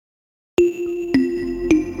Good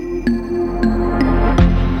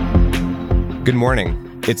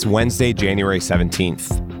morning. It's Wednesday, January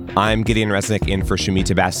 17th. I'm Gideon Resnick in for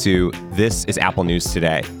Shumita Basu. This is Apple News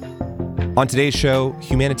Today. On today's show,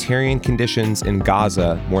 humanitarian conditions in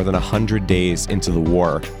Gaza more than 100 days into the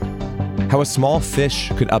war. How a small fish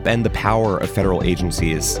could upend the power of federal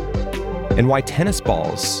agencies. And why tennis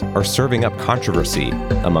balls are serving up controversy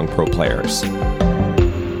among pro players.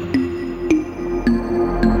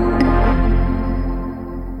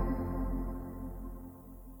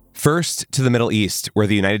 First, to the Middle East, where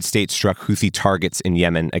the United States struck Houthi targets in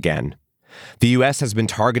Yemen again. The U.S. has been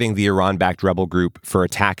targeting the Iran-backed rebel group for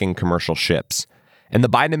attacking commercial ships, and the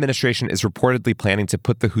Biden administration is reportedly planning to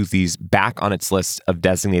put the Houthis back on its list of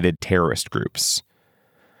designated terrorist groups.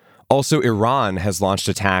 Also, Iran has launched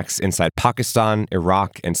attacks inside Pakistan,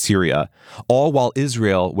 Iraq, and Syria, all while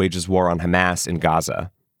Israel wages war on Hamas in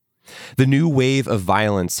Gaza. The new wave of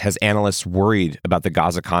violence has analysts worried about the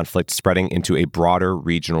Gaza conflict spreading into a broader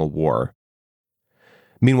regional war.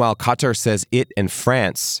 Meanwhile, Qatar says it and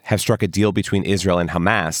France have struck a deal between Israel and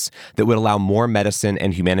Hamas that would allow more medicine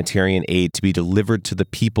and humanitarian aid to be delivered to the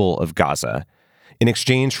people of Gaza, in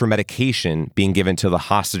exchange for medication being given to the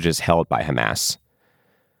hostages held by Hamas.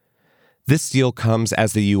 This deal comes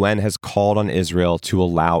as the UN has called on Israel to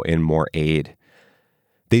allow in more aid.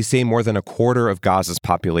 They say more than a quarter of Gaza's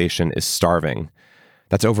population is starving.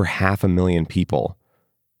 That's over 500,000 people.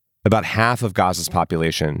 About half of Gaza's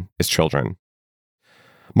population is children.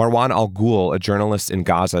 Marwan Al-Ghul, a journalist in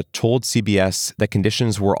Gaza, told CBS that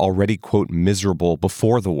conditions were already, quote, miserable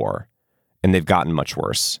before the war, and they've gotten much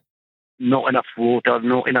worse. Not enough water,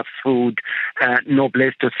 not enough food, no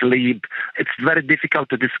place to sleep. It's very difficult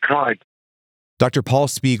to describe. Dr. Paul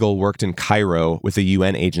Spiegel worked in Cairo with a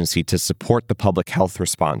UN agency to support the public health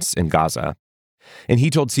response in Gaza. And he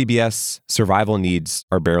told CBS survival needs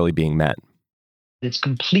are barely being met. It's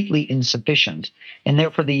completely insufficient, and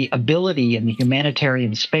therefore the ability in the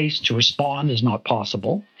humanitarian space to respond is not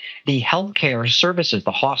possible. The healthcare services,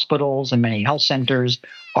 the hospitals and many health centers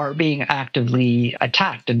are being actively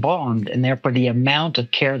attacked and bombed, and therefore the amount of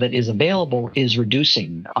care that is available is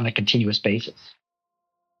reducing on a continuous basis.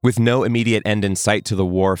 With no immediate end in sight to the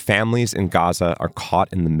war, families in Gaza are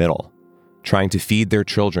caught in the middle, trying to feed their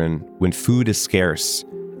children when food is scarce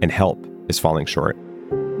and help is falling short.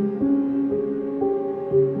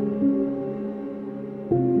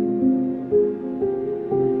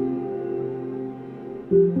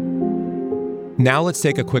 Now let's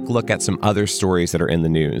take a quick look at some other stories that are in the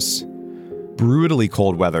news. Brutally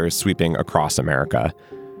cold weather is sweeping across America.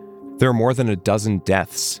 There are more than a dozen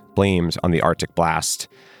deaths blamed on the Arctic blast.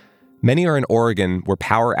 Many are in Oregon, where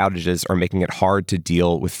power outages are making it hard to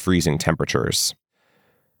deal with freezing temperatures.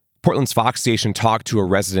 Portland's Fox station talked to a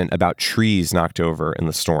resident about trees knocked over in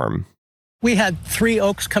the storm. We had 3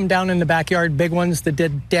 oaks come down in the backyard, big ones that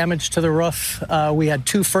did damage to the roof. We had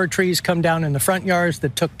 2 fir trees come down in the front yards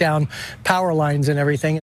that took down power lines and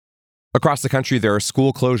everything. Across the country, there are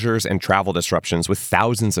school closures and travel disruptions, with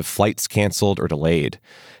thousands of flights canceled or delayed.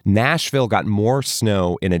 Nashville got more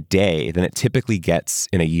snow in a day than it typically gets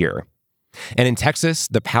in a year. And in Texas,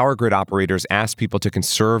 the power grid operators asked people to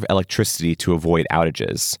conserve electricity to avoid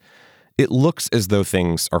outages. It looks as though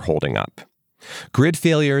things are holding up. Grid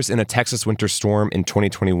failures in a Texas winter storm in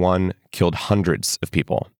 2021 killed hundreds of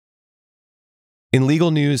people. In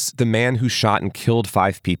legal news, the man who shot and killed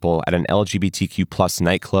 5 people at an LGBTQ+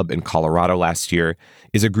 nightclub in Colorado last year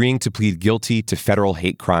is agreeing to plead guilty to federal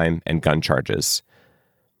hate crime and gun charges.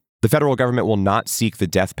 The federal government will not seek the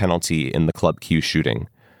death penalty in the Club Q shooting.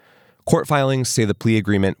 Court filings say the plea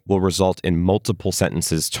agreement will result in multiple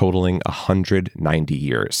sentences totaling 190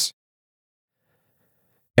 years.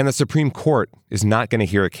 And the Supreme Court is not going to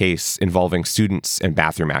hear a case involving students and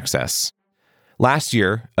bathroom access. Last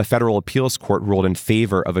year, a federal appeals court ruled in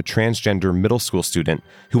favor of a transgender middle school student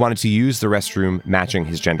who wanted to use the restroom matching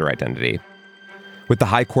his gender identity. With the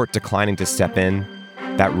High Court declining to step in,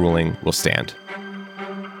 that ruling will stand.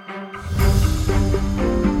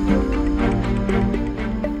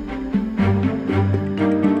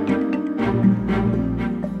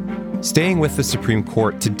 Staying with the Supreme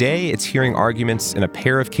Court, today it's hearing arguments in a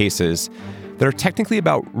pair of cases that are technically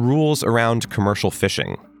about rules around commercial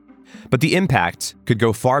fishing. But the impact could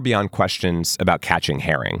go far beyond questions about catching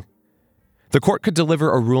herring. The court could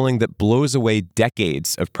deliver a ruling that blows away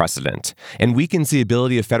decades of precedent and weakens the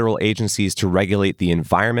ability of federal agencies to regulate the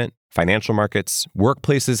environment, financial markets,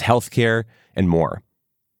 workplaces, healthcare, and more.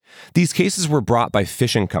 These cases were brought by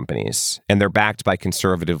fishing companies, and they're backed by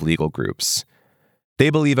conservative legal groups. They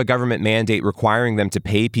believe a government mandate requiring them to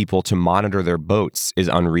pay people to monitor their boats is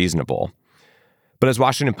unreasonable. But as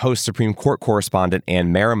Washington Post Supreme Court correspondent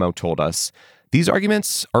Ann Marimo told us, these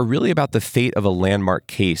arguments are really about the fate of a landmark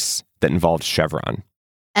case that involved Chevron.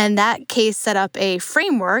 And that case set up a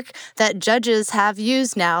framework that judges have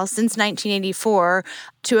used now since 1984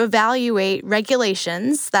 to evaluate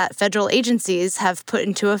regulations that federal agencies have put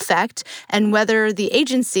into effect and whether the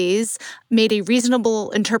agencies made a reasonable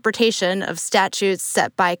interpretation of statutes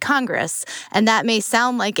set by Congress. And that may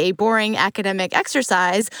sound like a boring academic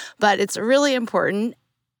exercise, but it's really important.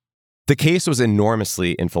 The case was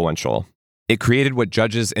enormously influential. It created what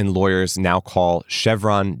judges and lawyers now call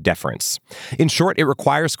Chevron deference. In short, it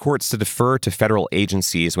requires courts to defer to federal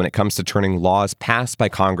agencies when it comes to turning laws passed by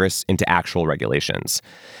Congress into actual regulations.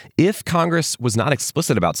 If Congress was not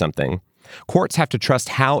explicit about something, courts have to trust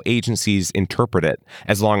how agencies interpret it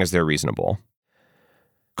as long as they're reasonable.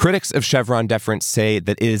 Critics of Chevron deference say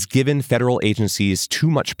that it has given federal agencies too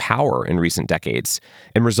much power in recent decades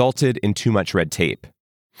and resulted in too much red tape.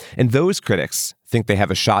 And those critics think they have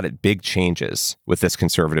a shot at big changes with this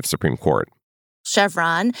conservative Supreme Court.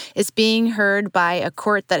 Chevron is being heard by a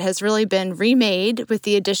court that has really been remade with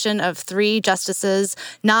the addition of 3 justices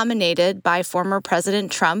nominated by former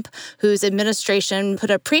President Trump, whose administration put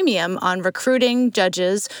a premium on recruiting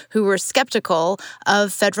judges who were skeptical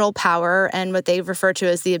of federal power and what they refer to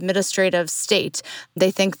as the administrative state. They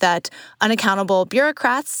think that unaccountable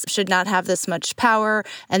bureaucrats should not have this much power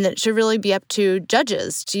and that it should really be up to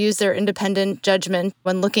judges to use their independent judgment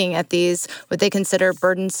when looking at these, what they consider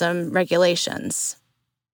burdensome regulations.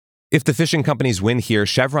 If the fishing companies win here,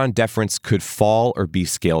 Chevron deference could fall or be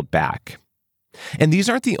scaled back. And these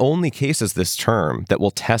aren't the only cases this term that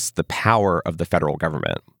will test the power of the federal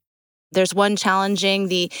government. There's one challenging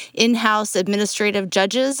the in-house administrative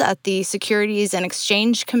judges at the Securities and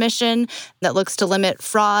Exchange Commission that looks to limit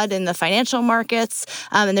fraud in the financial markets.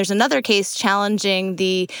 And there's another case challenging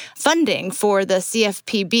the funding for the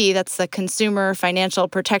CFPB, that's the Consumer Financial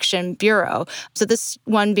Protection Bureau. So this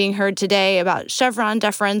one being heard today about Chevron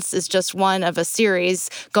deference is just one of a series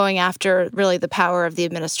going after really the power of the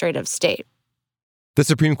administrative state. The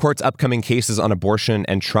Supreme Court's upcoming cases on abortion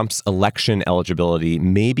and Trump's election eligibility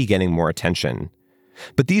may be getting more attention.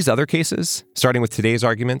 But these other cases, starting with today's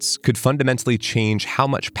arguments, could fundamentally change how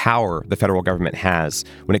much power the federal government has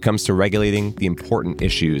when it comes to regulating the important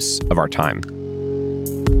issues of our time.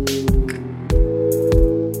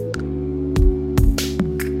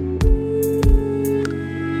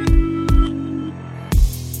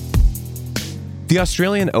 The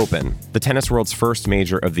Australian Open, the tennis world's first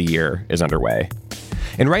major of the year, is underway.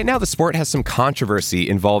 And right now, the sport has some controversy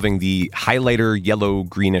involving the highlighter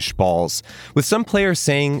yellow-greenish balls, with some players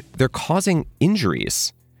saying they're causing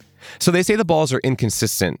injuries. So they say the balls are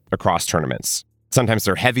inconsistent across tournaments. Sometimes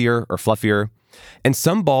they're heavier or fluffier. And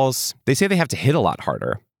some balls, they say they have to hit a lot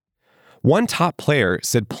harder. One top player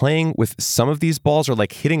said playing with some of these balls are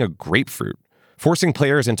like hitting a grapefruit, forcing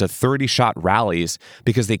players into 30-shot rallies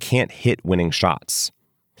because they can't hit winning shots.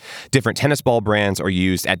 Different tennis ball brands are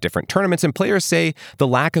used at different tournaments, and players say the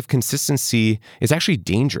lack of consistency is actually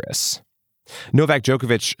dangerous. Novak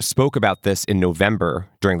Djokovic spoke about this in November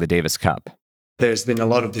during the Davis Cup. There's been a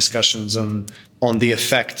lot of discussions on the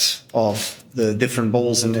effect of the different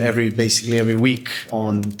balls and basically every week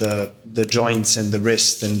on the joints and the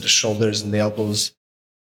wrist and the shoulders and the elbows.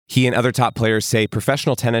 He and other top players say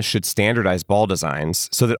professional tennis should standardize ball designs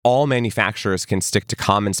so that all manufacturers can stick to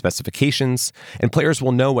common specifications and players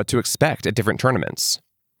will know what to expect at different tournaments.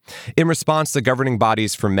 In response, the governing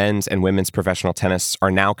bodies for men's and women's professional tennis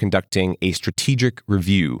are now conducting a strategic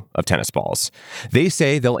review of tennis balls. They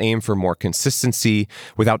say they'll aim for more consistency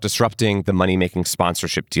without disrupting the money-making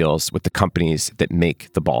sponsorship deals with the companies that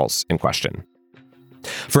make the balls in question.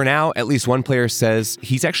 For now, at least one player says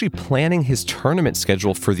he's actually planning his tournament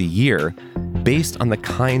schedule for the year based on the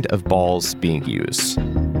kind of balls being used.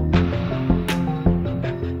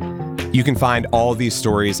 You can find all these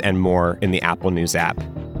stories and more in the Apple News app.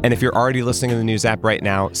 And if you're already listening to the News app right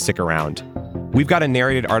now, stick around. We've got a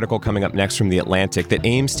narrated article coming up next from The Atlantic that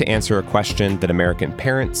aims to answer a question that American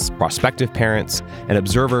parents, prospective parents, and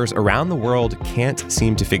observers around the world can't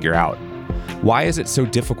seem to figure out. Why is it so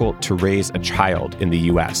difficult to raise a child in the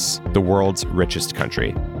U.S., the world's richest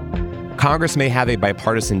country? Congress may have a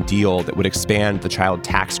bipartisan deal that would expand the child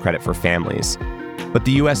tax credit for families, but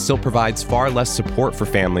the U.S. still provides far less support for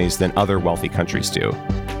families than other wealthy countries do.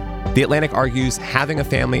 The Atlantic argues having a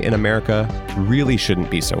family in America really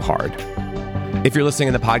shouldn't be so hard. If you're listening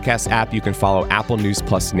in the podcast app, you can follow Apple News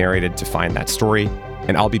Plus Narrated to find that story,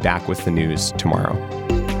 and I'll be back with the news tomorrow.